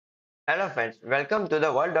Hello friends, welcome to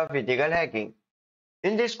the world of ethical hacking.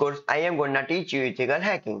 In this course, I am gonna teach you ethical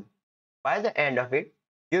hacking. By the end of it,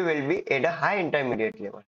 you will be at a high intermediate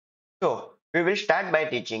level. So, we will start by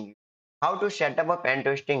teaching you how to set up a pen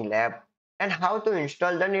testing lab and how to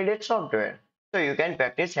install the needed software so you can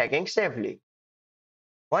practice hacking safely.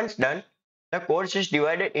 Once done, the course is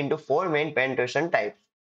divided into four main penetration types: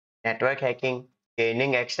 network hacking,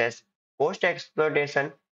 gaining access, post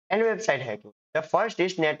exploitation, and website hacking. The first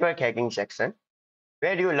is network hacking section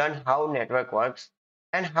where you learn how network works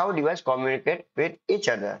and how devices communicate with each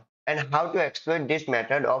other and how to exploit this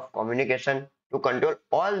method of communication to control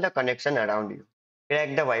all the connection around you.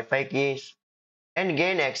 Crack the Wi-Fi keys and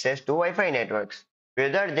gain access to Wi-Fi networks,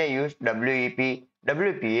 whether they use WEP,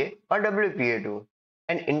 WPA or WPA2,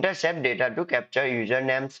 and intercept data to capture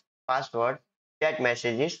usernames, passwords, chat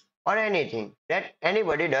messages, or anything that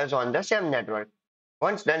anybody does on the same network.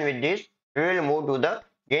 Once done with this, we will move to the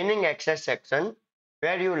gaining access section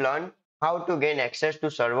where you learn how to gain access to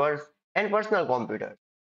servers and personal computers.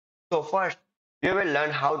 So first, you will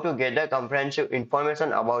learn how to gather comprehensive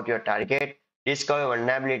information about your target, discover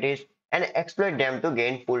vulnerabilities, and exploit them to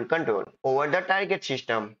gain full control over the target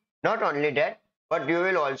system. Not only that, but you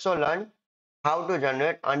will also learn how to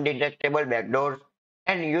generate undetectable backdoors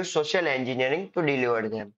and use social engineering to deliver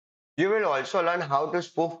them. You will also learn how to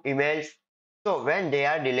spoof emails so when they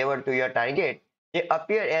are delivered to your target, they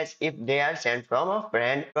appear as if they are sent from a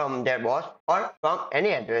friend, from their boss, or from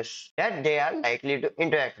any address that they are likely to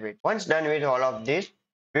interact with. Once done with all of this,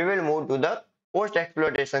 we will move to the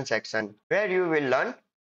post-exploitation section where you will learn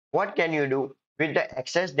what can you do with the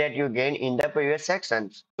access that you gained in the previous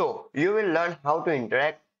sections. So you will learn how to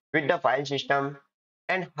interact with the file system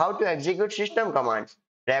and how to execute system commands,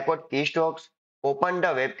 record keystrokes, open the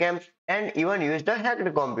webcams, and even use the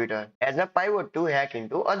hacked computer as a pivot to hack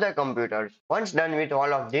into other computers. Once done with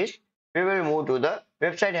all of this, we will move to the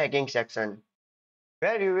website hacking section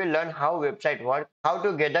where you will learn how website work, how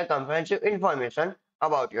to gather comprehensive information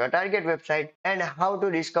about your target website, and how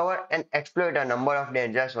to discover and exploit a number of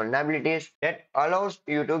dangerous vulnerabilities that allows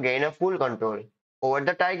you to gain a full control over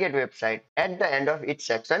the target website. At the end of each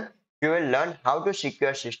section, you will learn how to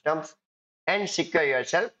secure systems and secure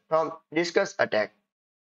yourself from discussed attack.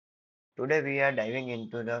 Today we are diving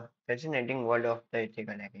into the fascinating world of the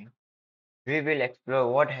ethical hacking. We will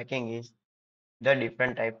explore what hacking is, the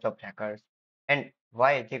different types of hackers, and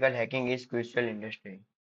why ethical hacking is crucial industry.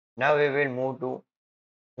 Now we will move to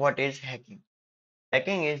what is hacking.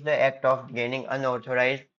 Hacking is the act of gaining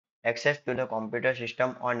unauthorized access to the computer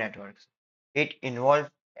system or networks. It involves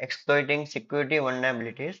exploiting security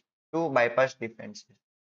vulnerabilities to bypass defenses,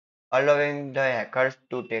 allowing the hackers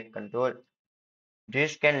to take control.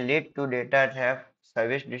 This can lead to data theft,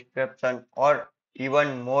 service disruption, or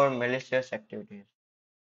even more malicious activities.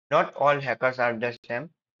 Not all hackers are the same.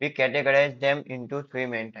 We categorize them into three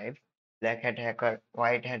main types: black hat hacker,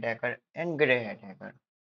 white hat hacker, and grey hat hacker.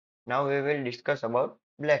 Now we will discuss about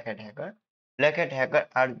black hat hacker. Black hat hacker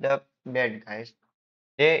are the bad guys.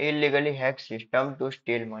 They illegally hack systems to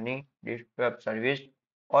steal money, disrupt service,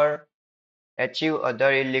 or achieve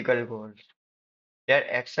other illegal goals. Their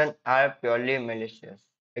actions are purely malicious.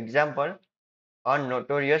 Example: a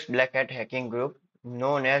notorious black hat hacking group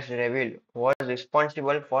known as Revil was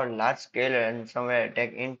responsible for large-scale ransomware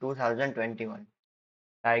attack in 2021,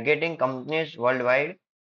 targeting companies worldwide.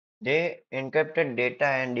 They encrypted data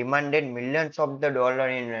and demanded millions of the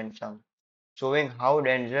dollars in ransom, showing how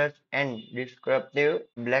dangerous and disruptive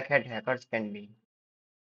black hat hackers can be.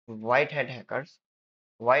 White hat hackers.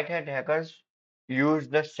 White hat hackers use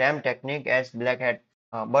the same technique as black hat,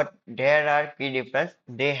 but there are key differences.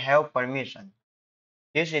 They have permission.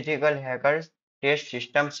 These ethical hackers test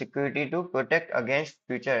system security to protect against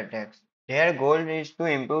future attacks. Their goal is to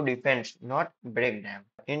improve defense, not break them.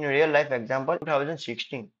 In real life example,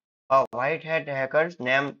 2016, a white hat hacker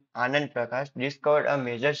named Anand Prakash discovered a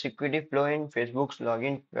major security flaw in Facebook's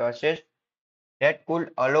login process that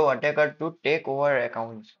could allow attackers to take over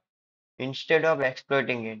accounts. Instead of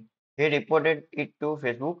exploiting it, he reported it to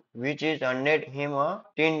Facebook, which is earned him a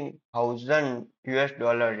 10,000 US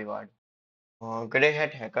dollar reward. Grey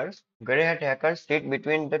hat hackers. Grey hat hackers sit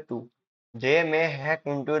between the two. They may hack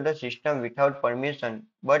into the system without permission,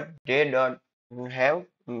 but they don't have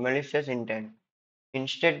malicious intent.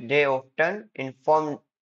 Instead, they often inform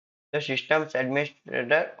the system's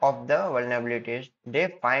administrator of the vulnerabilities. They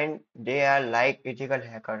find they are like ethical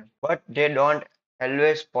hackers, but they don't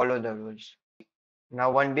always follow the rules. Now,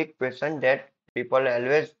 one big question that people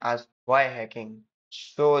always ask: why hacking?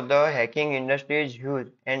 So, the hacking industry is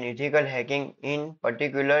huge, and ethical hacking in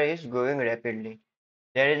particular is growing rapidly.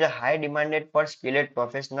 There is a high demand for skilled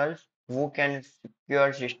professionals who can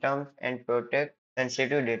secure systems and protect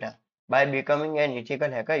sensitive data. By becoming an ethical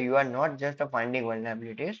hacker, you are not just finding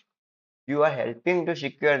vulnerabilities, you are helping to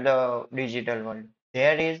secure the digital world.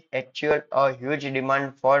 There is actual a huge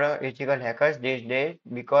demand for ethical hackers these days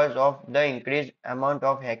because of the increased amount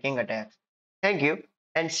of hacking attacks. Thank you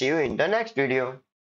and see you in the next video.